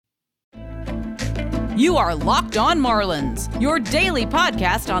You are Locked On Marlins, your daily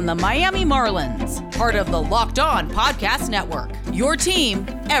podcast on the Miami Marlins. Part of the Locked On Podcast Network, your team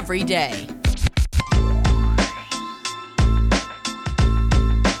every day.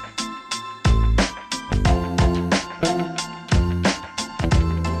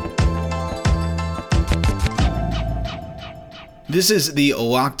 This is the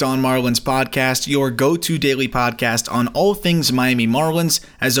Locked On Marlins podcast, your go-to daily podcast on all things Miami Marlins.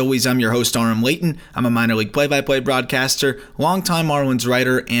 As always, I'm your host, Aram Layton. I'm a minor league play-by-play broadcaster, longtime Marlins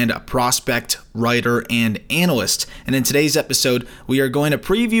writer, and prospect writer and analyst. And in today's episode, we are going to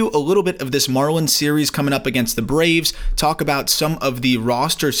preview a little bit of this Marlins series coming up against the Braves, talk about some of the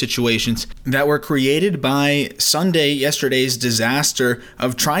roster situations that were created by yesterday's disaster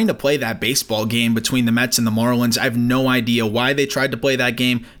of trying to play that baseball game between the Mets and the Marlins. I have no idea why they tried to play that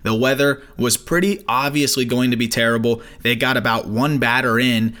game. The weather was pretty obviously going to be terrible. They got about one batter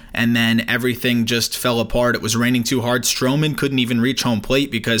in, and then everything just fell apart. It was raining too hard. Stroman couldn't even reach home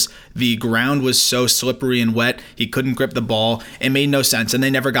plate because the ground was so slippery and wet. He couldn't grip the ball. It made no sense, and they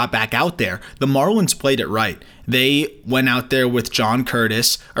never got back out there. The Marlins played it right. They went out there with John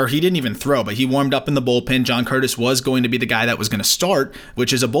Curtis, or he didn't even throw, but he warmed up in the bullpen. John Curtis was going to be the guy that was going to start,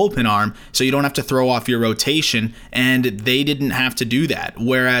 which is a bullpen arm, so you don't have to throw off your rotation, and they didn't have to do that.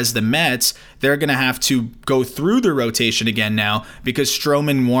 Whereas the Mets, they're going to have to go through the rotation again now because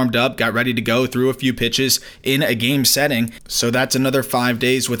Stroman warmed up, got ready to go, threw a few pitches in a game setting. So that's another 5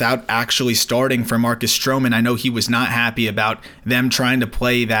 days without actually starting for Marcus Stroman. I know he was not happy about them trying to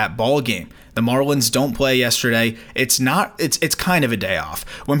play that ball game. The Marlins don't play yesterday. It's kind of a day off.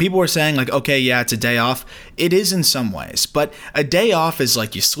 When people were saying like, okay, yeah, it's a day off, it is in some ways. But a day off is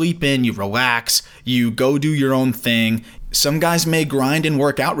like you sleep in, you relax, you go do your own thing. Some guys may grind and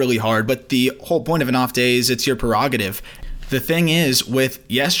work out really hard, but the whole point of an off day is it's your prerogative. The thing is, with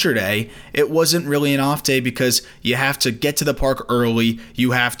yesterday, it wasn't really an off day because you have to get to the park early,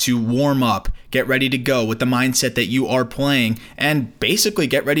 you have to warm up, get ready to go with the mindset that you are playing, and basically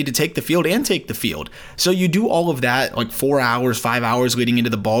get ready to take the field and take the field. So you do all of that like 4 hours, 5 hours leading into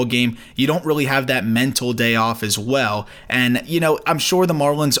the ball game. You don't really have that mental day off as well. And, I'm sure the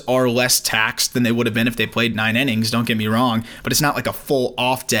Marlins are less taxed than they would have been if they played 9 innings, don't get me wrong, but it's not like a full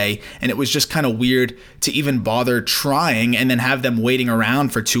off day. And it was just kind of weird to even bother trying and then have them waiting around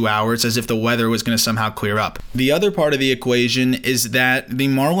for 2 hours as if the weather was going to somehow clear up. The other part of the equation is that the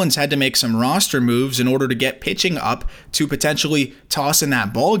Marlins had to make some roster moves in order to get pitching up to potentially toss in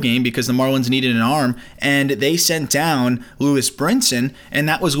that ball game because the Marlins needed an arm, and they sent down Lewis Brinson, and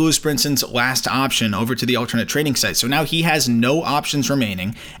that was Lewis Brinson's last option over to the alternate trading site. So now he has no options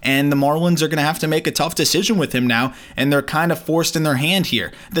remaining, and the Marlins are going to have to make a tough decision with him now, and they're kind of forced in their hand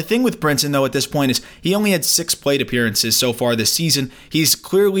here. The thing with Brinson, though, at this point is he only had 6 plate appearances so far this season. He's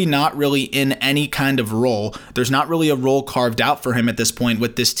clearly not really in any kind of role. There's not really a role carved out for him at this point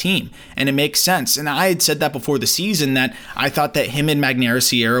with this team, and it makes sense. And I had said that before the season that I thought that him and Magneuris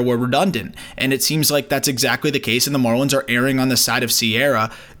Sierra were redundant, and it seems like that's exactly the case, and the Marlins are erring on the side of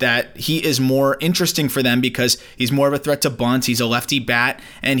Sierra, that he is more interesting for them because he's more of a threat to bunt, he's a lefty bat,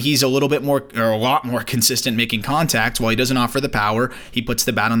 and he's a lot more consistent making contact. While he doesn't offer the power, he puts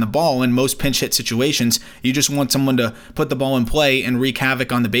the bat on the ball. In most pinch hit situations, you just want someone to put the ball in play and wreak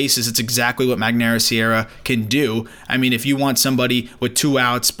havoc on the bases. It's exactly what Magneuris Sierra can do. I mean, if you want somebody with 2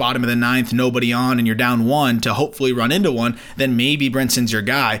 outs, bottom of the 9th, nobody on, and you're down 1 to hopefully run into one, then maybe Brinson's your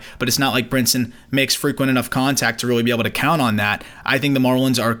guy. But it's not like Brinson makes frequent enough contact to really be able to count on that. I think the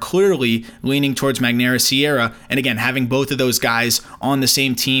Marlins are clearly leaning towards Magneuris Sierra, and again, having both of those guys on the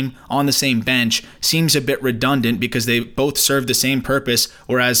same team, on the same bench, seems a bit redundant because they both serve the same purpose,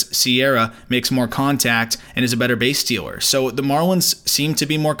 whereas Sierra makes more contact and is a better base stealer. So the Marlins seem to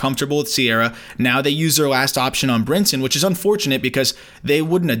be more comfortable with Sierra. Now they use their last option on Brinson, which is unfortunate because they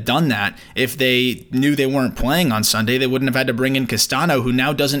wouldn't have done that if they knew they weren't playing on Sunday. They wouldn't have had to bring in Castano, who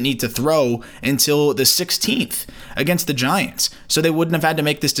now doesn't need to throw until the 16th against the Giants. So they wouldn't have had to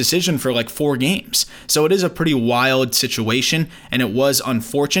make this decision for like 4 games. So it is a pretty wild situation, and it was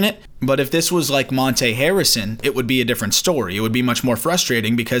unfortunate. But if this was like Monte Harrison, it would be a different story. It would be much more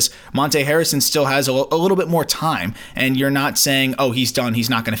frustrating because Monte Harrison still has a little bit more time, and you're not saying, oh, he's done, he's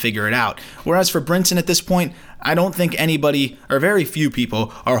not going to figure it out. Whereas for Brinson at this point, I don't think anybody, or very few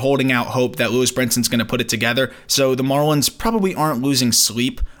people, are holding out hope that Lewis Brinson's going to put it together. So the Marlins probably aren't losing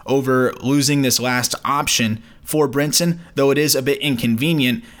sleep over losing this last option for Brinson, though it is a bit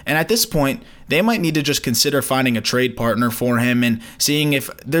inconvenient. And at this point, they might need to just consider finding a trade partner for him and seeing if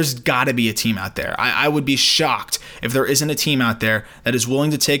there's got to be a team out there. I would be shocked if there isn't a team out there that is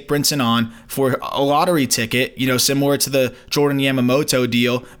willing to take Brinson on for a lottery ticket, similar to the Jordan Yamamoto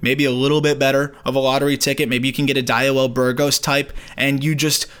deal, maybe a little bit better of a lottery ticket. Maybe you can get a Diallo Burgos type and you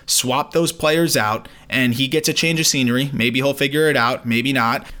just swap those players out and he gets a change of scenery. Maybe he'll figure it out, maybe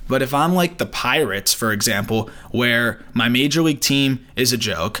not. But if I'm like the Pirates, for example, where my major league team is a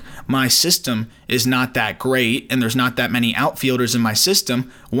joke, my system is not that great, and there's not that many outfielders in my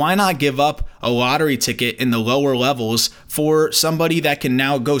system, why not give up a lottery ticket in the lower levels for somebody that can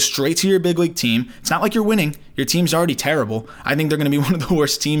now go straight to your big league team? It's not like you're winning. Your team's already terrible. I think they're going to be one of the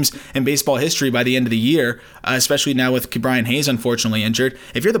worst teams in baseball history by the end of the year, especially now with Brian Hayes unfortunately injured.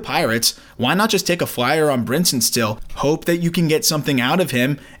 If you're the Pirates, why not just take a flyer on Brinson still? Hope that you can get something out of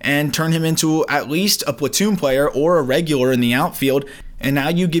him and turn him into at least a platoon player or a regular in the outfield. And now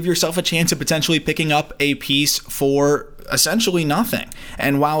you give yourself a chance of potentially picking up a piece for essentially nothing.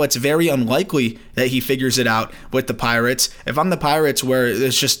 And while it's very unlikely that he figures it out with the Pirates, if I'm the Pirates where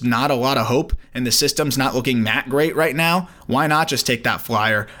there's just not a lot of hope and the system's not looking that great right now, why not just take that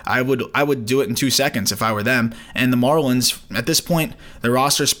flyer? I would do it in 2 seconds if I were them. And the Marlins, at this point, the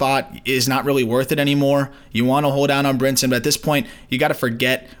roster spot is not really worth it anymore. You want to hold out on Brinson, but at this point, you got to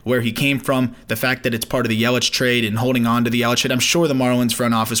forget where he came from, the fact that it's part of the Yelich trade and holding on to the Yelich trade. I'm sure the Marlins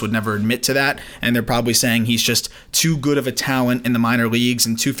front office would never admit to that, and they're probably saying he's just too good of a talent in the minor leagues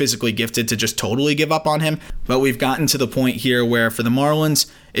and too physically gifted to just totally give up on him. But we've gotten to the point here where for the Marlins,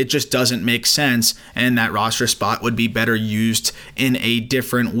 it just doesn't make sense, and that roster spot would be better used in a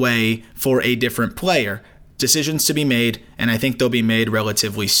different way for a different player. Decisions to be made, and I think they'll be made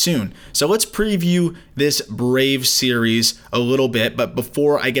relatively soon. So let's preview this Braves series a little bit, but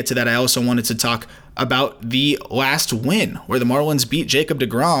before I get to that, I also wanted to talk about the last win, where the Marlins beat Jacob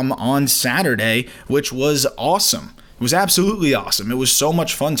deGrom on Saturday, which was awesome. It was absolutely awesome. It was so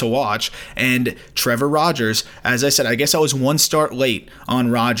much fun to watch. And Trevor Rogers, as I said, I guess I was one start late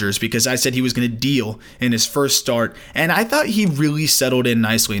on Rogers because I said he was going to deal in his first start. And I thought he really settled in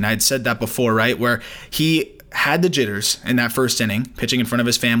nicely. And I'd said that before, right? Where he had the jitters in that first inning, pitching in front of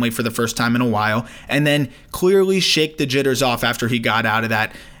his family for the first time in a while, and then clearly shake the jitters off after he got out of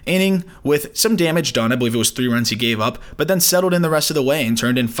that inning with some damage done. I believe it was 3 runs he gave up, but then settled in the rest of the way and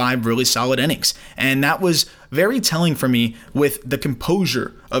turned in 5 really solid innings. And that was very telling for me with the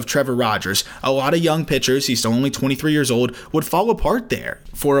composure of Trevor Rogers. A lot of young pitchers, he's still only 23 years old, would fall apart there.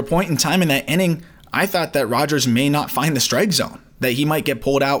 For a point in time in that inning, I thought that Rogers may not find the strike zone, that he might get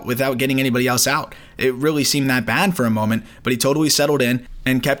pulled out without getting anybody else out. It really seemed that bad for a moment, but he totally settled in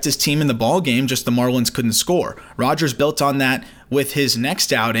and kept his team in the ball game, just the Marlins couldn't score. Rogers built on that with his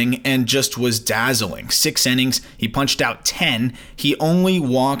next outing and just was dazzling. 6 innings, he punched out 10. He only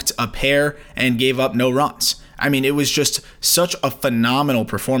walked a pair and gave up no runs. I mean, it was just such a phenomenal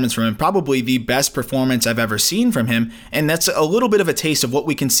performance from him, probably the best performance I've ever seen from him, and that's a little bit of a taste of what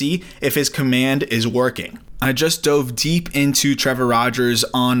we can see if his command is working. I just dove deep into Trevor Rogers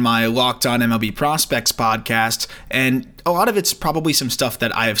on my Locked On MLB Prospects podcast, and a lot of it's probably some stuff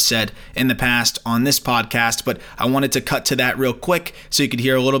that I have said in the past on this podcast, but I wanted to cut to that real quick so you could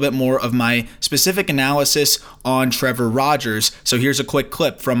hear a little bit more of my specific analysis on Trevor Rogers. So here's a quick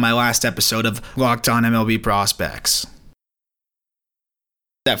clip from my last episode of Locked On MLB Prospects.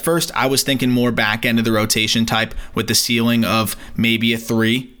 At first, I was thinking more back end of the rotation type with the ceiling of maybe a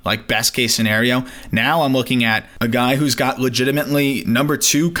 3, like best case scenario. Now I'm looking at a guy who's got legitimately number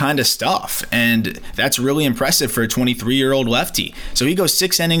 2 kind of stuff, and that's really impressive for a 23-year-old lefty. So he goes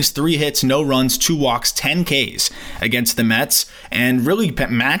 6 innings, 3 hits, no runs, 2 walks, 10 Ks against the Mets, and really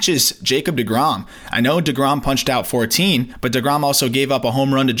matches Jacob deGrom. I know deGrom punched out 14, but deGrom also gave up a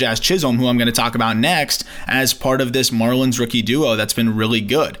home run to Jazz Chisholm, who I'm going to talk about next, as part of this Marlins rookie duo that's been really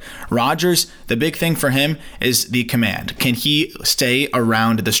good. Rogers, the big thing for him is the command. Can he stay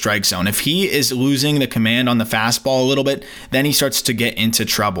around the strike zone? If he is losing the command on the fastball a little bit, then he starts to get into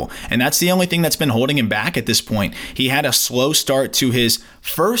trouble. And that's the only thing that's been holding him back at this point. He had a slow start to his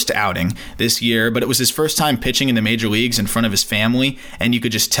first outing this year, but it was his first time pitching in the major leagues in front of his family, and you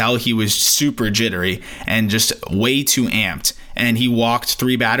could just tell he was super jittery and just way too amped. And he walked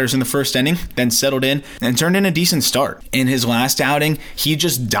 3 batters in the first inning, then settled in and turned in a decent start. In his last outing, he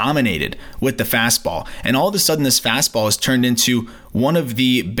just dominated with the fastball. And all of a sudden, this fastball has turned into one of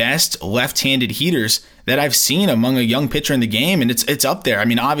the best left-handed heaters that I've seen among a young pitcher in the game, and it's up there. I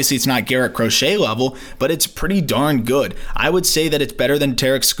mean, obviously it's not Garrett Crochet level, but it's pretty darn good. I would say that it's better than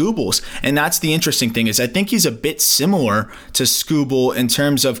Tarek Skubal's, and that's the interesting thing is I think he's a bit similar to Skubal in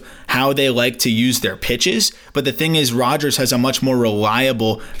terms of how they like to use their pitches, but the thing is Rogers has a much more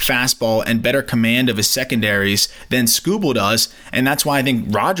reliable fastball and better command of his secondaries than Skubal does, and that's why I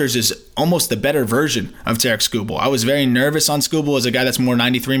think Rogers is almost the better version of Tarek Skubal. I was very nervous on Skubal as a guy that's more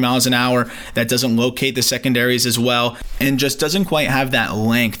 93 miles an hour, that doesn't locate the secondaries as well, and just doesn't quite have that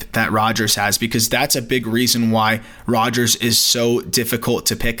length that Rogers has, because that's a big reason why Rogers is so difficult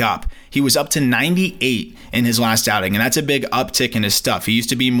to pick up. He was up to 98 in his last outing, and that's a big uptick in his stuff. He used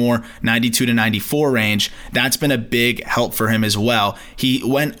to be more 92 to 94 range. That's been a big help for him as well. He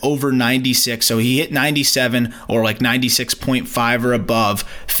went over 96, so he hit 97 or like 96.5 or above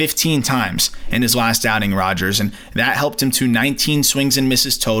 15 times in his last outing, Rogers, and that helped him to 19 swings and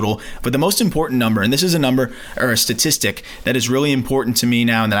misses total. But the most important number, and this is a number or a statistic that is really important to me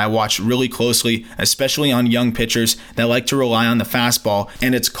now and that I watch really closely, especially on young pitchers that like to rely on the fastball,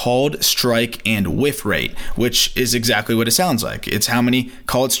 and it's called strike and whiff rate, which is exactly what it sounds like. It's how many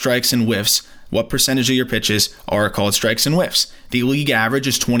called strikes and whiffs, what percentage of your pitches are called strikes and whiffs. The league average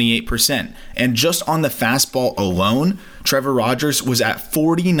is 28%. And just on the fastball alone, Trevor Rogers was at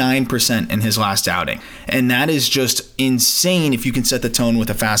 49% in his last outing. And that is just insane if you can set the tone with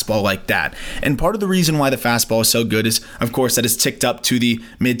a fastball like that. And part of the reason why the fastball is so good is, of course, that it's ticked up to the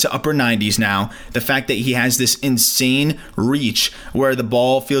mid to upper 90s now. The fact that he has this insane reach where the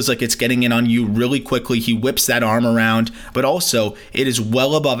ball feels like it's getting in on you really quickly. He whips that arm around, but also it is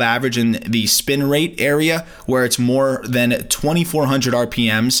well above average in the spin rate area where it's more than 2,400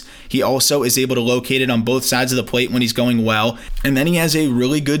 RPMs. He also is able to locate it on both sides of the plate when he's going well. And then he has a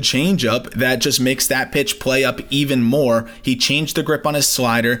really good changeup that just makes that pitch play up even more. He changed the grip on his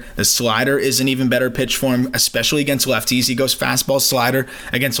slider. The slider is an even better pitch for him, especially against lefties. He goes fastball slider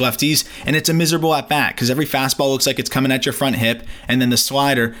against lefties, and it's a miserable at bat because every fastball looks like it's coming at your front hip, and then the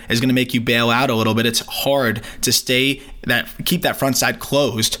slider is going to make you bail out a little bit. It's hard to keep that front side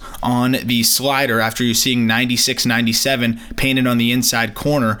closed on the slider after you're seeing 96, 97 painted on the inside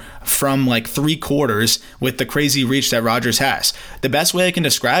corner from like 3/4 with the crazy reach that Rogers has. The best way I can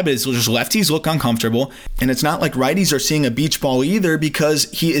describe it is just lefties look uncomfortable, and it's not like righties are seeing a beach ball either because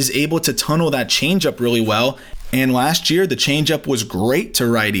he is able to tunnel that changeup really well. And last year, the changeup was great to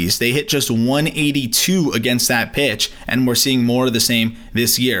righties. They hit just 182 against that pitch, and we're seeing more of the same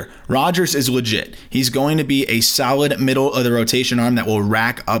this year. Rogers is legit. He's going to be a solid middle of the rotation arm that will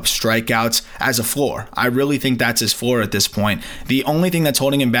rack up strikeouts as a floor. I really think that's his floor at this point. The only thing that's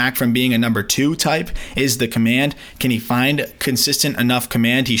holding him back from being a number 2 type is the command. Can he find consistent enough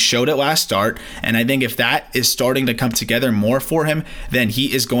command? He showed it last start, and I think if that is starting to come together more for him, then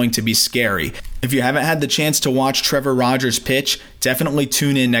he is going to be scary. If you haven't had the chance to watch Trevor Rogers pitch, definitely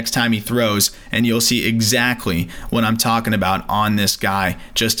tune in next time he throws, and you'll see exactly what I'm talking about on this guy.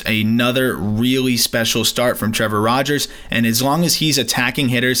 Just another really special start from Trevor Rogers, and as long as he's attacking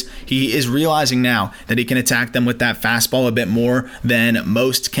hitters, he is realizing now that he can attack them with that fastball a bit more than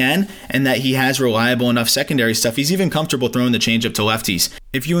most can, and that he has reliable enough secondary stuff. He's even comfortable throwing the changeup to lefties.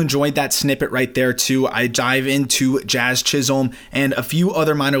 If you enjoyed that snippet right there too, I dive into Jazz Chisholm and a few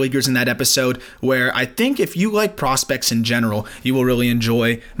other minor leaguers in that episode, where I think if you like prospects in general, you will really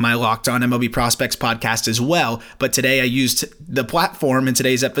enjoy my Locked On MLB Prospects podcast as well. But today I used the platform in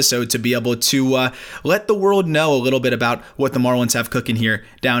today's episode to be able to let the world know a little bit about what the Marlins have cooking here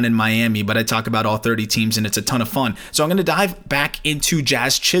down in Miami. But I talk about all 30 teams, and it's a ton of fun. So I'm going to dive back into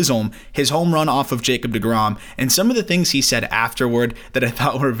Jazz Chisholm, his home run off of Jacob deGrom, and some of the things he said afterward that I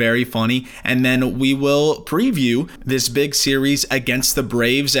thought were very funny. And then we will preview this big series against the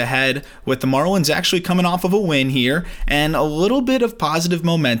Braves ahead, with the Marlins actually coming off of a win here and a little bit of positive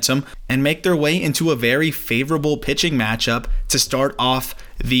momentum, and make their way into a very favorable pitching matchup to start off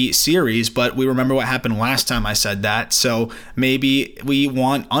the series. But we remember what happened last time I said that, so maybe we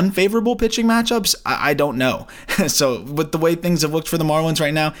want unfavorable pitching matchups. I don't know. So with the way things have looked for the Marlins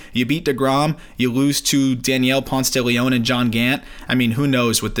right now, you beat deGrom, you lose to Danielle Ponce de Leon and John Gant. I mean, who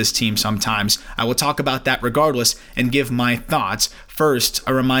knows with this team sometimes. I will talk about that regardless and give my thoughts. First,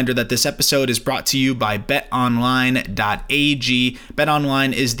 a reminder that this episode is brought to you by betonline.ag.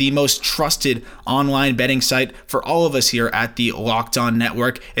 BetOnline is the most trusted online betting site for all of us here at the Locked On Network.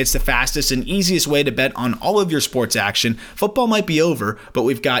 Network. It's the fastest and easiest way to bet on all of your sports action. Football might be over, but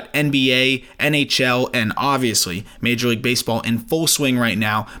we've got NBA, NHL, and obviously Major League Baseball in full swing right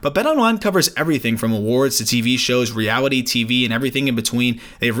now. But BetOnline covers everything from awards to TV shows, reality TV, and everything in between.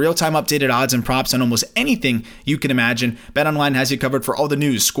 They have real-time updated odds and props on almost anything you can imagine. BetOnline has you covered for all the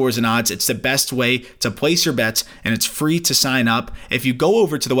news, scores, and odds. It's the best way to place your bets, and it's free to sign up. If you go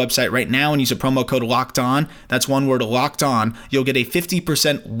over to the website right now and use a promo code LOCKEDON, that's one word, LOCKED ON, you'll get a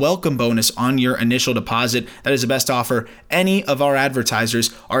 50% welcome bonus on your initial deposit. That is the best offer any of our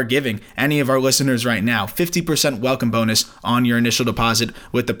advertisers are giving any of our listeners right now. 50% welcome bonus on your initial deposit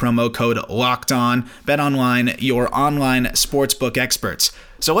with the promo code LOCKEDON. BetOnline, your online sportsbook experts.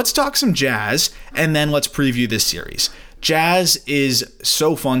 So let's talk some Jazz, and then let's preview this series. Jazz is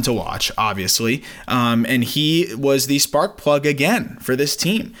so fun to watch, obviously, and he was the spark plug again for this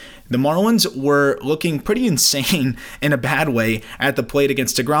team. The Marlins were looking pretty insane in a bad way at the plate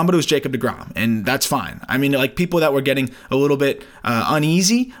against DeGrom, but it was Jacob DeGrom, and that's fine. I mean, like, people that were getting a little bit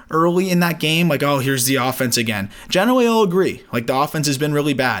uneasy early in that game, like, oh, here's the offense again. Generally, I'll agree. Like, the offense has been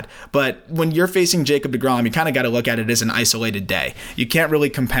really bad, but when you're facing Jacob DeGrom, you kind of got to look at it as an isolated day. You can't really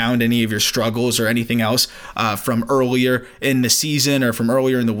compound any of your struggles or anything else from earlier in the season or from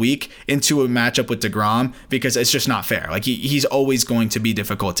earlier in the week into a matchup with DeGrom, because it's just not fair. Like, he's always going to be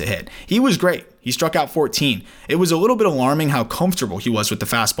difficult to hit. He was great. He struck out 14. It was a little bit alarming how comfortable he was with the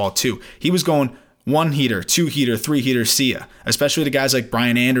fastball too. He was going 1-heater, 2-heater, 3-heater, see ya. Especially the guys like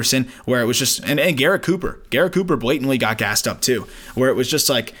Brian Anderson, where it was just, and Garrett Cooper. Garrett Cooper blatantly got gassed up too, where it was just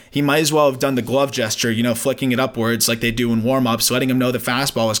like, he might as well have done the glove gesture, flicking it upwards like they do in warm-ups, letting him know the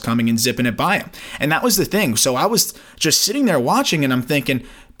fastball is coming and zipping it by him. And that was the thing. So I was just sitting there watching and I'm thinking,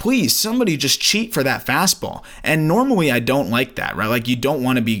 please, somebody just cheat for that fastball. And normally I don't like that, right? Like, you don't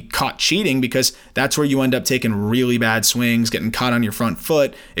want to be caught cheating because that's where you end up taking really bad swings, getting caught on your front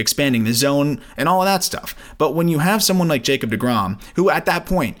foot, expanding the zone, and all of that stuff. But when you have someone like Jacob DeGrom, who at that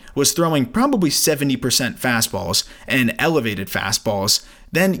point was throwing probably 70% fastballs and elevated fastballs,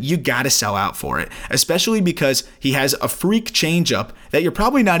 then you got to sell out for it, especially because he has a freak changeup that you're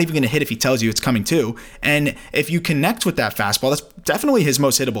probably not even going to hit if he tells you it's coming too. And if you connect with that fastball, that's definitely his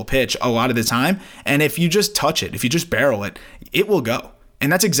most hittable pitch a lot of the time. And if you just touch it, if you just barrel it, it will go. And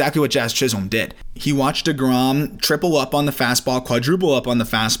that's exactly what Jazz Chisholm did. He watched DeGrom triple up on the fastball, quadruple up on the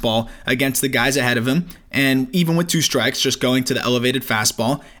fastball against the guys ahead of him, and even with 2 strikes, just going to the elevated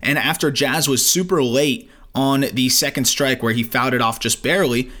fastball. And after Jazz was super late on the second strike where he fouled it off just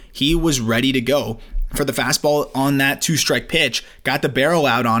barely, he was ready to go for the fastball on that 2-strike pitch, got the barrel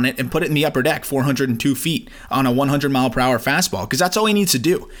out on it and put it in the upper deck 402 feet on a 100-mile-per-hour fastball, because that's all he needs to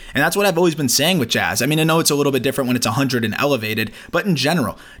do. And that's what I've always been saying with Jazz. I mean, I know it's a little bit different when it's 100 and elevated, but in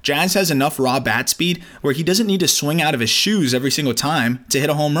general, Jazz has enough raw bat speed where he doesn't need to swing out of his shoes every single time to hit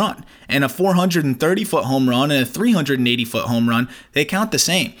a home run. And a 430-foot home run and a 380-foot home run, they count the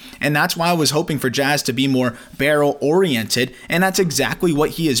same. And that's why I was hoping for Jazz to be more barrel-oriented, and that's exactly what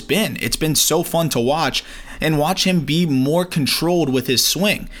he has been. It's been so fun to watch him be more controlled with his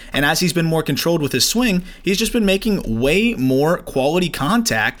swing. And as he's been more controlled with his swing, he's just been making way more quality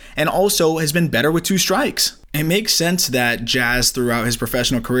contact and also has been better with 2 strikes. It makes sense that Jazz throughout his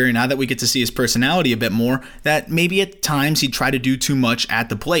professional career, now that we get to see his personality a bit more, that maybe at times he'd try to do too much at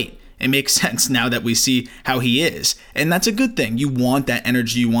the plate. It makes sense now that we see how he is. And that's a good thing. You want that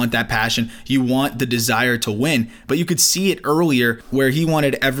energy, you want that passion, you want the desire to win. But you could see it earlier where he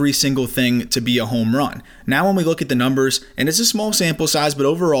wanted every single thing to be a home run. Now when we look at the numbers, and it's a small sample size, but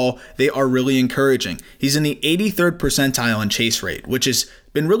overall they are really encouraging. He's in the 83rd percentile in chase rate, which is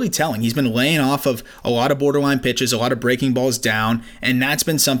been really telling. He's been laying off of a lot of borderline pitches, a lot of breaking balls down, and that's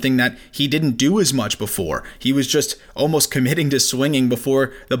been something that he didn't do as much before. He was just almost committing to swinging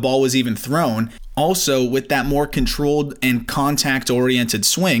before the ball was even thrown. Also, with that more controlled and contact-oriented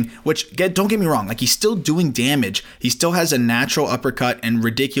swing, which, don't get me wrong, like, he's still doing damage. He still has a natural uppercut and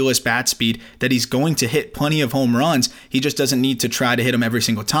ridiculous bat speed that he's going to hit plenty of home runs. He just doesn't need to try to hit them every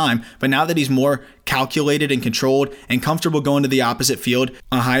single time. But now that he's more calculated and controlled and comfortable going to the opposite field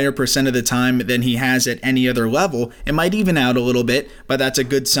a higher percent of the time than he has at any other level, it might even out a little bit, but that's a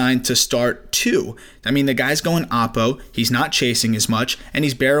good sign to start too. I mean, the guy's going oppo, he's not chasing as much, and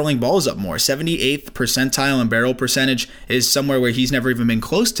he's barreling balls up more. 78% 98th percentile in barrel percentage is somewhere where he's never even been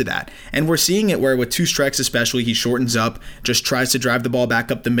close to that. And we're seeing it where with two strikes especially, he shortens up, just tries to drive the ball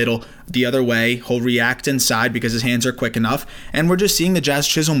back up the middle the other way. He'll react inside because his hands are quick enough. And we're just seeing the Jazz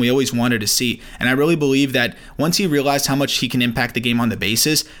Chisholm we always wanted to see. And I really believe that once he realized how much he can impact the game on the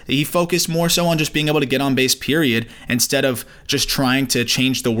bases, he focused more so on just being able to get on base, period, instead of just trying to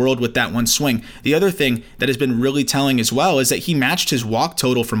change the world with that one swing. The other thing that has been really telling as well is that he matched his walk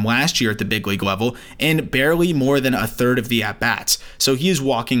total from last year at the big league level in barely more than a third of the at-bats. So he is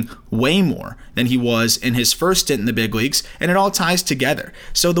walking way more than he was in his first stint in the big leagues, and it all ties together.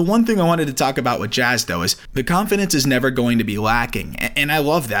 So the one thing I wanted to talk about with Jazz, though, is the confidence is never going to be lacking, and I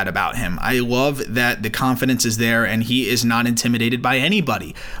love that about him. I love that the confidence is there, and he is not intimidated by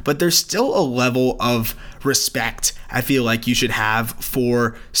anybody. But there's still a level of respect I feel like you should have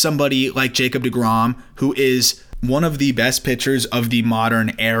for somebody like Jacob deGrom, who is one of the best pitchers of the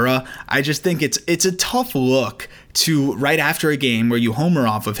modern era. I just think it's a tough look to, right after a game where you homer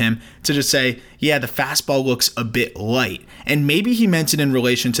off of him, to just say, yeah, the fastball looks a bit light. And maybe he meant it in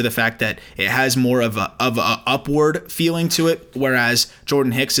relation to the fact that it has more of a upward feeling to it, whereas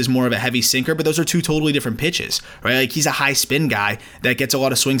Jordan Hicks is more of a heavy sinker, but those are two totally different pitches, right? Like, he's a high spin guy that gets a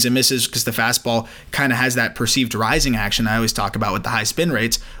lot of swings and misses because the fastball kind of has that perceived rising action I always talk about with the high spin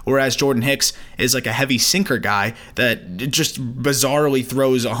rates, whereas Jordan Hicks is like a heavy sinker guy that just bizarrely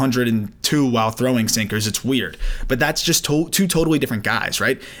throws 102 while throwing sinkers. It's weird. But that's just two totally different guys,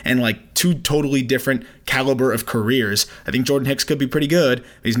 right? And like two totally different caliber of careers. I think Jordan Hicks could be pretty good,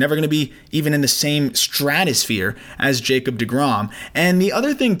 but he's never going to be even in the same stratosphere as Jacob deGrom. And the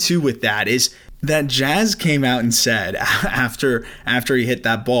other thing too with that is that Jazz came out and said after he hit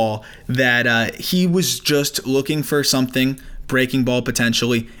that ball that he was just looking for something, breaking ball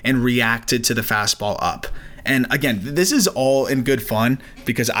potentially, and reacted to the fastball up. And again, this is all in good fun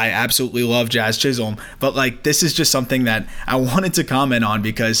because I absolutely love Jazz Chisholm, but like, this is just something that I wanted to comment on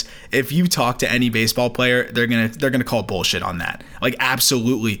because if you talk to any baseball player, they're gonna call bullshit on that. Like,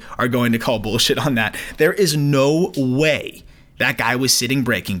 absolutely are going to call bullshit on that. There is no way that guy was sitting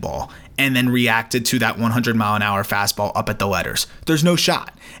breaking ball and then reacted to that 100-mile-an-hour fastball up at the letters. There's no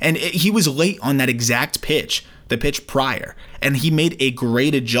shot. And he was late on that exact pitch, the pitch prior, and he made a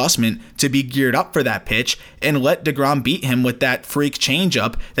great adjustment to be geared up for that pitch and let deGrom beat him with that freak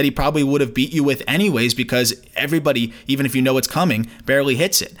changeup that he probably would have beat you with anyways because everybody, even if you know it's coming, barely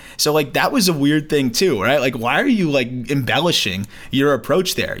hits it. So like, that was a weird thing too, right? Like, why are you like embellishing your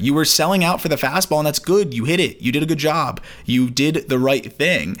approach there? You were selling out for the fastball, and that's good. You hit it. You did a good job. You did the right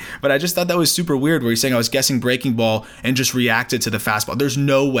thing. But I just thought that was super weird where he's saying I was guessing breaking ball and just reacted to the fastball. There's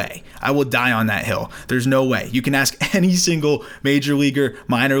no way. I will die on that hill. There's no way. You can ask any single major leaguer,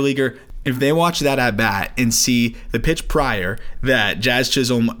 minor leaguer, if they watch that at bat and see the pitch prior that Jazz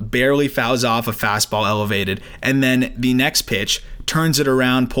Chisholm barely fouls off a fastball elevated, and then the next pitch turns it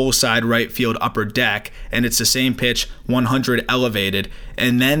around pull side right field upper deck, and it's the same pitch 100 elevated,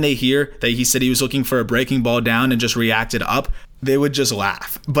 and then they hear that he said he was looking for a breaking ball down and just reacted up, they would just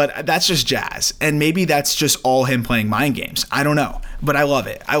laugh. But that's just Jazz. And maybe that's just all him playing mind games. I don't know. But I love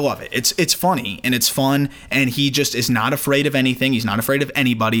it. I love it. It's funny and it's fun. And he just is not afraid of anything. He's not afraid of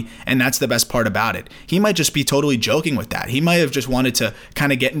anybody. And that's the best part about it. He might just be totally joking with that. He might have just wanted to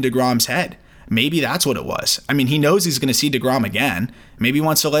kind of get in deGrom's head. Maybe that's what it was. I mean, he knows he's going to see deGrom again. Maybe he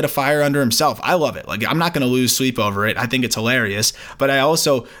wants to light a fire under himself. I love it. Like, I'm not going to lose sleep over it. I think it's hilarious. But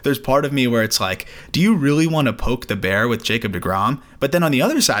there's part of me where it's like, do you really want to poke the bear with Jacob deGrom? But then on the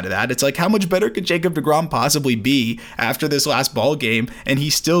other side of that, it's like, how much better could Jacob deGrom possibly be after this last ball game and he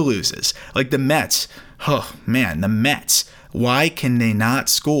still loses? Like the Mets. Oh, man, the Mets. Why can they not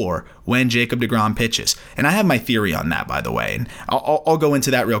score when Jacob deGrom pitches? And I have my theory on that, by the way, and I'll go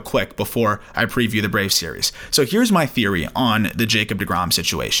into that real quick before I preview the Braves series. So here's my theory on the Jacob deGrom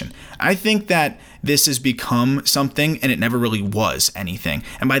situation. I think that this has become something, and it never really was anything.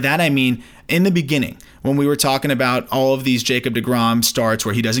 And by that I mean, in the beginning, when we were talking about all of these Jacob deGrom starts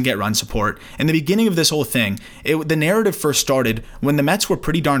where he doesn't get run support, in the beginning of this whole thing, the narrative first started when the Mets were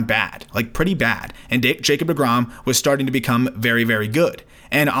pretty darn bad, like pretty bad, and Jacob deGrom was starting to become very, very good.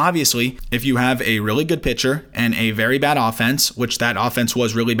 And obviously, if you have a really good pitcher and a very bad offense, which that offense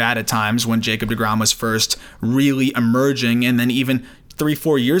was really bad at times when Jacob deGrom was first really emerging, and then even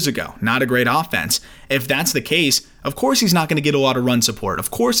 3-4 years ago, not a great offense. if that's the case, of course he's not going to get a lot of run support.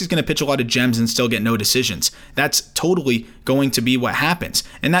 Of course he's going to pitch a lot of gems and still get no decisions. That's totally going to be what happens.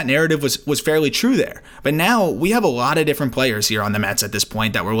 And that narrative was fairly true there. But now we have a lot of different players here on the Mets at this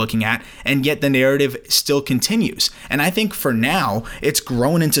point that we're looking at, and yet the narrative still continues. And I think for now, it's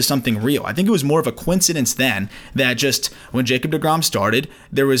grown into something real. I think it was more of a coincidence then that just when Jacob deGrom started,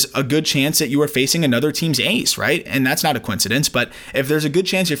 there was a good chance that you were facing another team's ace, right? And that's not a coincidence, but if there's a good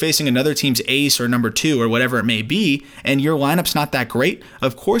chance you're facing another team's ace or number 2 or whatever it may be, and your lineup's not that great,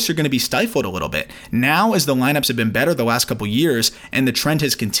 of course you're going to be stifled a little bit. Now, as the lineups have been better the last couple years and the trend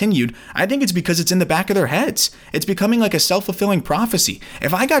has continued, I think it's because it's in the back of their heads. It's becoming like a self-fulfilling prophecy.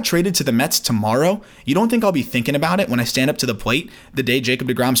 If I got traded to the Mets tomorrow, you don't think I'll be thinking about it when I stand up to the plate the day Jacob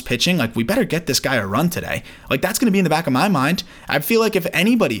deGrom's pitching? Like, we better get this guy a run today. Like, that's going to be in the back of my mind. I feel like if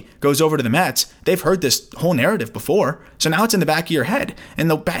anybody goes over to the Mets, they've heard this whole narrative before, so now it's in the back of your head.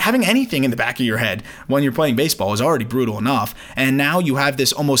 And having anything in the back of your head when you're playing baseball is already brutal enough, and now you have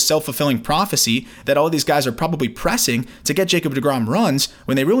this almost self-fulfilling prophecy that all these guys are probably pressing to get Jacob deGrom runs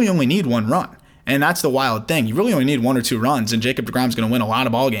when they really only need 1 run. And that's the wild thing. You really only need 1 or 2 runs, and Jacob deGrom's going to win a lot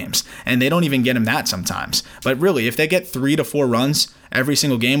of ball games, and they don't even get him that sometimes. But really, if they get 3 to 4 runs every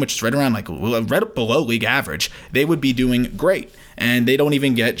single game, which is right around right below league average, they would be doing great. And they don't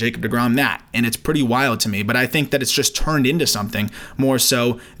even get Jacob deGrom that. And it's pretty wild to me. But I think that it's just turned into something more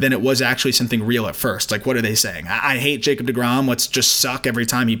so than it was actually something real at first. Like, what are they saying? I hate Jacob deGrom. Let's just suck every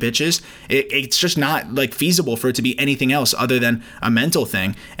time he pitches. It's just not like feasible for it to be anything else other than a mental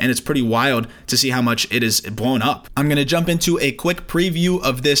thing. And it's pretty wild to see how much it is blown up. I'm going to jump into a quick preview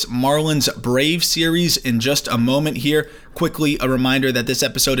of this Marlins Braves series in just a moment here. Quickly, a reminder that this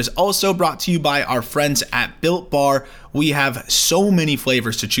episode is also brought to you by our friends at Built Bar. We have so many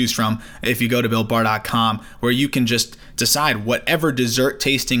flavors to choose from if you go to BuiltBar.com, where you can just decide whatever dessert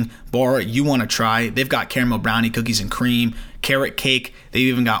tasting bar you want to try. They've got caramel brownie, cookies and cream, carrot cake. They've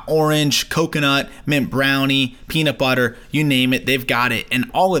even got orange, coconut, mint brownie, peanut butter, you name it, they've got it. And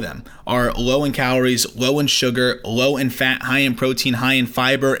all of them are low in calories, low in sugar, low in fat, high in protein, high in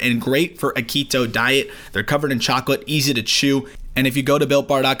fiber, and great for a keto diet. They're covered in chocolate, easy to chew. And if you go to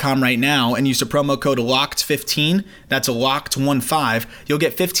BuiltBar.com right now and use the promo code LOCKED15, that's LOCKED15, you'll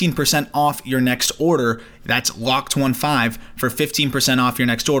get 15% off your next order. That's LOCKED15 for 15% off your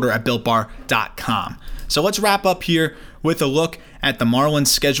next order at BuiltBar.com. So let's wrap up here with a look at the Marlins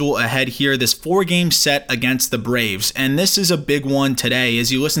schedule ahead here, this 4-game set against the Braves. And this is a big one today.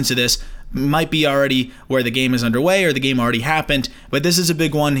 As you listen to this, might be already where the game is underway or the game already happened, but this is a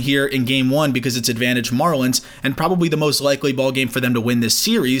big one here in Game 1 because it's advantage Marlins and probably the most likely ball game for them to win this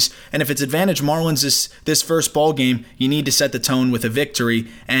series. And if it's advantage Marlins this first ball game, you need to set the tone with a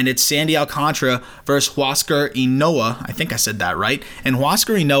victory, and it's Sandy Alcantara versus Huascar Ynoa. I think I said that right. And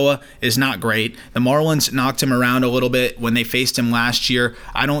Huascar Ynoa is not great. The Marlins knocked him around a little bit when they faced him last year.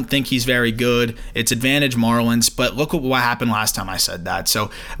 I don't think he's very good. It's advantage Marlins, but look at what happened last time I said that. So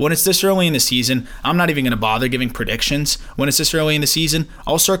when it's this early in the season, I'm not even going to bother giving predictions. When it's this early in the season,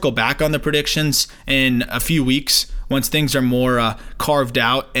 I'll circle back on the predictions in a few weeks once things are more carved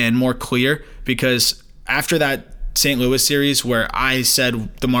out and more clear, because after that St. Louis series where I said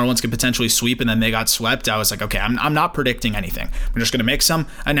the Marlins could potentially sweep and then they got swept, I was like, okay, I'm not predicting anything. I'm just going to make some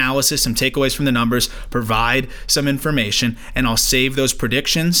analysis, some takeaways from the numbers, provide some information, and I'll save those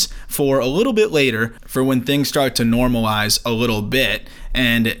predictions for a little bit later for when things start to normalize a little bit.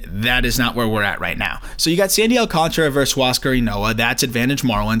 And that is not where we're at right now. So you got Sandy Alcantara versus Huascar Ynoa. That's advantage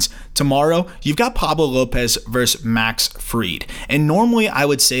Marlins. Tomorrow, you've got Pablo Lopez versus Max Fried. And normally, I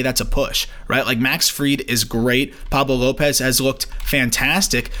would say that's a push, right? Like, Max Fried is great. Pablo Lopez has looked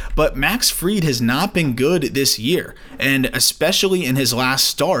fantastic. But Max Fried has not been good this year. And especially in his last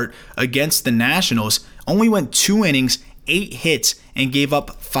start against the Nationals, only went 2 innings, 8 hits, and gave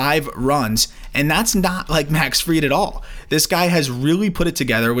up 5 runs. And that's not like Max Fried at all. This guy has really put it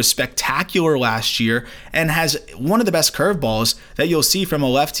together, was spectacular last year, and has one of the best curveballs that you'll see from a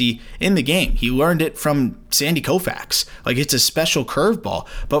lefty in the game. He learned it from Sandy Koufax. Like, it's a special curveball.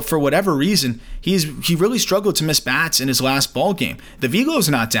 But for whatever reason, he really struggled to miss bats in his last ball game. The velo's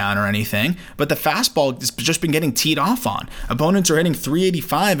not down or anything, but the fastball has just been getting teed off on. Opponents are hitting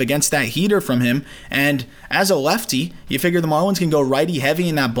 385 against that heater from him, and as a lefty, you figure the Marlins can go righty heavy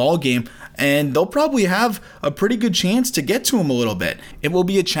in that ball game, and they'll probably have a pretty good chance to get to him a little bit. It will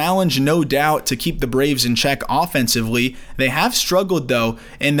be a challenge, no doubt, to keep the Braves in check offensively. They have struggled, though,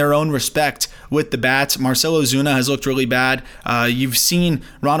 in their own respect with the bats. Marcell Ozuna has looked really bad. You've seen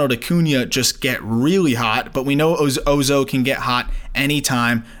Ronald Acuna just get really hot, but we know Ozo can get hot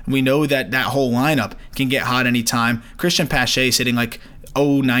anytime. We know that whole lineup can get hot anytime. Christian Pache is hitting like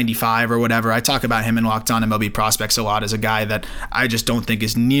 0.95 or whatever. I talk about him in Locked On MLB Prospects a lot as a guy that I just don't think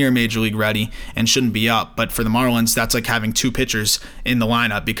is near Major League ready and shouldn't be up. But for the Marlins, that's like having two pitchers in the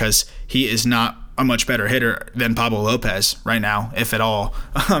lineup because he is not a much better hitter than Pablo Lopez right now, if at all.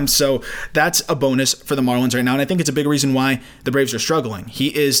 So that's a bonus for the Marlins right now, and I think it's a big reason why the Braves are struggling.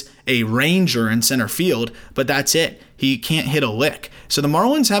 He is a ranger in center field, but that's it. He can't hit a lick. So the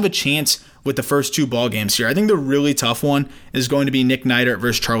Marlins have a chance with the first two ball games here. I think the really tough one is going to be Nick Neidert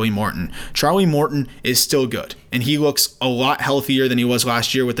versus Charlie Morton. Charlie Morton is still good, and he looks a lot healthier than he was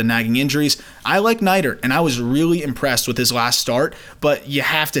last year with the nagging injuries. I like Neidert, and I was really impressed with his last start, but you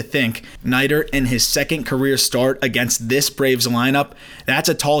have to think Neidert in his second career start against this Braves lineup, that's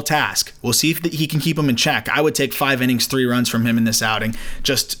a tall task. We'll see if he can keep him in check. I would take 5 innings, 3 runs from him in this outing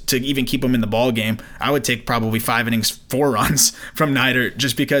just to even keep him in the ball game. I would take probably 5 innings, 4 runs from Neidert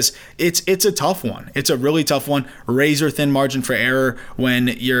just because it's a tough one. It's a really tough one. Razor thin margin for error when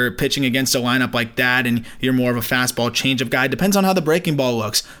you're pitching against a lineup like that and you're more of a fastball changeup guy. Depends on how the breaking ball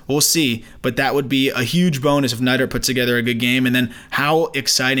looks. We'll see, but that would be a huge bonus if Neidert puts together a good game. And then how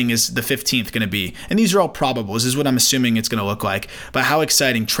exciting is the 15th going to be? And these are all probables. This is what I'm assuming it's going to look like. But how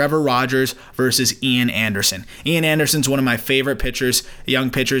exciting. Trevor Rogers versus Ian Anderson. Ian Anderson's one of my favorite pitchers, young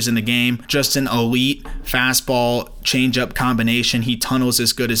pitchers in the game. Just an elite fastball changeup combination. He tunnels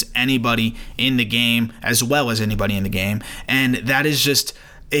as good as anybody in the game, as well as anybody in the game. And that is just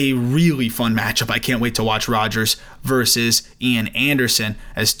a really fun matchup. I can't wait to watch Rogers versus Ian Anderson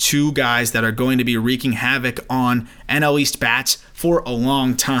as two guys that are going to be wreaking havoc on NL East bats for a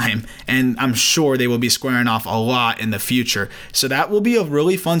long time, and I'm sure they will be squaring off a lot in the future. So that will be a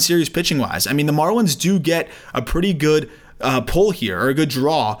really fun series pitching-wise. I mean, the Marlins do get a pretty good pull here, or a good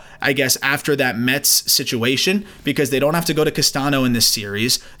draw, I guess, after that Mets situation, because they don't have to go to Castano in this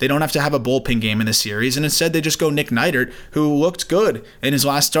series. They don't have to have a bullpen game in this series, and instead they just go Nick Neidert, who looked good in his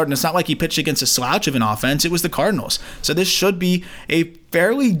last start, and it's not like he pitched against a slouch of an offense. It was the Cardinals. So this should be a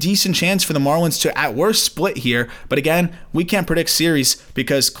fairly decent chance for the Marlins to, at worst, split here. But again, we can't predict series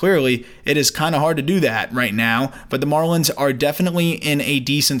because clearly it is kind of hard to do that right now. But the Marlins are definitely in a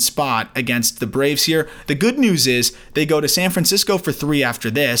decent spot against the Braves here. The good news is they go to San Francisco for 3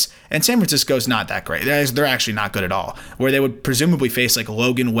 after this, and San Francisco's not that great. They're actually not good at all. Where they would presumably face like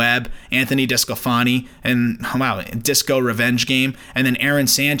Logan Webb, Anthony DeSclafani, and Disco Revenge Game, and then Aaron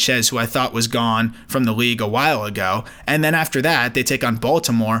Sanchez, who I thought was gone from the league a while ago. And then after that, they take on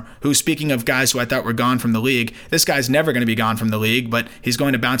Baltimore, who, speaking of guys who I thought were gone from the league, this guy's never going to be gone from the league, but he's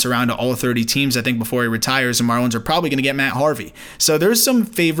going to bounce around to all 30 teams, I think, before he retires, and Marlins are probably going to get Matt Harvey. So there's some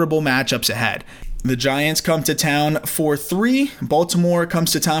favorable matchups ahead. The Giants come to town for 3, Baltimore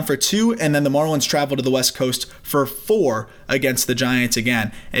comes to town for 2, and then the Marlins travel to the West Coast for 4 against the Giants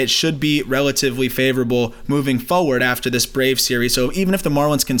again. It should be relatively favorable moving forward after this Braves series. So even if the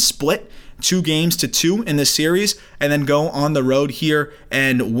Marlins can split 2 games to 2 in this series and then go on the road here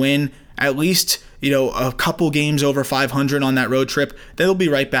and win at least, a couple games over 500 on that road trip, they'll be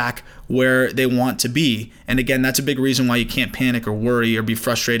right back where they want to be. And again, that's a big reason why you can't panic or worry or be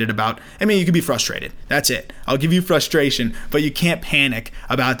frustrated about. I mean, you can be frustrated. That's it. I'll give you frustration, but you can't panic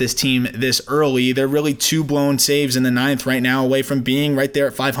about this team this early. They're really 2 blown saves in the 9th right now away from being right there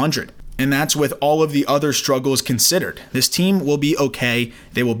at 500. And that's with all of the other struggles considered. This team will be okay.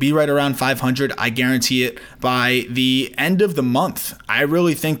 They will be right around 500. I guarantee it by the end of the month. I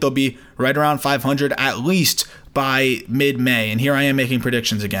really think they'll be right around 500 at least by mid-May. And here I am making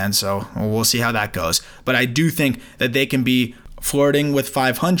predictions again, so we'll see how that goes. But I do think that they can be flirting with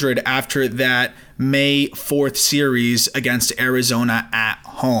 500 after that May 4th series against Arizona at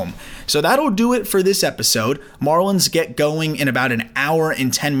home. So that'll do it for this episode. Marlins get going in about an hour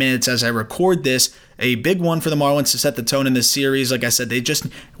and 10 minutes as I record this. A big one for the Marlins to set the tone in this series. Like I said, they just,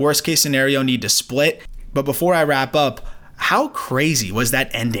 worst case scenario, need to split. But before I wrap up, how crazy was that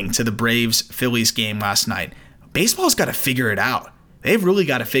ending to the Braves-Phillies game last night? Baseball's got to figure it out. They've really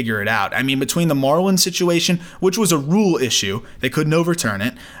got to figure it out. I mean, between the Marlins situation, which was a rule issue, they couldn't overturn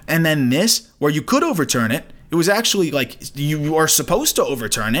it, and then this, where you could overturn it, it was actually like you are supposed to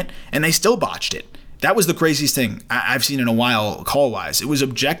overturn it, and they still botched it. That was the craziest thing I've seen in a while call-wise. It was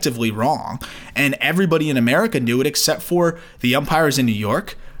objectively wrong, and everybody in America knew it except for the umpires in New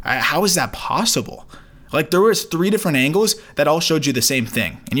York. How is that possible? Like, there was 3 different angles that all showed you the same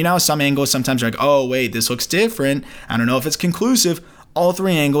thing. And you know how some angles sometimes are like, oh, wait, this looks different. I don't know if it's conclusive. All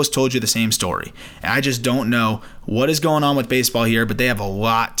 3 angles told you the same story. And I just don't know what is going on with baseball here, but they have a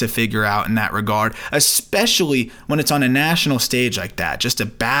lot to figure out in that regard, especially when it's on a national stage like that. Just a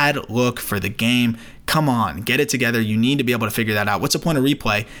bad look for the game. Come on, get it together. You need to be able to figure that out. What's the point of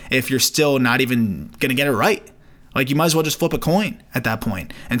replay if you're still not even going to get it right? Like, you might as well just flip a coin at that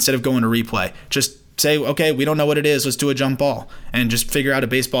point instead of going to replay. Just say, okay, we don't know what it is. Let's do a jump ball and just figure out a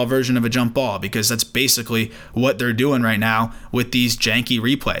baseball version of a jump ball, because that's basically what they're doing right now with these janky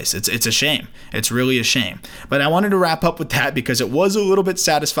replays. It's a shame. It's really a shame. But I wanted to wrap up with that because it was a little bit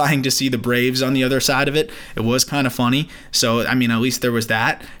satisfying to see the Braves on the other side of it. It was kind of funny. So, I mean, at least there was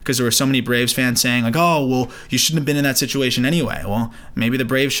that, because there were so many Braves fans saying like, oh, well, you shouldn't have been in that situation anyway. Well, maybe the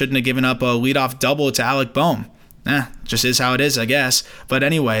Braves shouldn't have given up a leadoff double to Alec Bohm. Just is how it is, I guess. But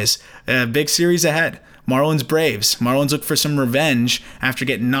anyways, big series ahead. Marlins Braves. Marlins look for some revenge after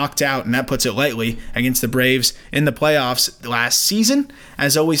getting knocked out, and that puts it lightly, against the Braves in the playoffs last season.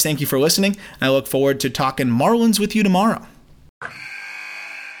 As always, thank you for listening, and I look forward to talking Marlins with you tomorrow.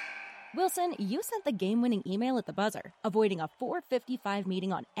 Wilson, you sent the game-winning email at the buzzer, avoiding a 4:55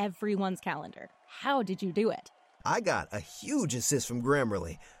 meeting on everyone's calendar. How did you do it? I got a huge assist from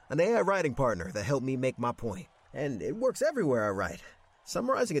Grammarly, an AI writing partner that helped me make my point. And it works everywhere I write.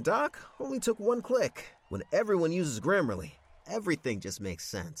 Summarizing a doc only took one click. When everyone uses Grammarly, everything just makes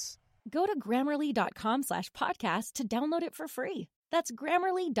sense. Go to Grammarly.com/podcast to download it for free. That's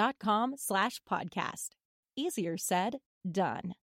Grammarly.com/podcast. Easier said, done.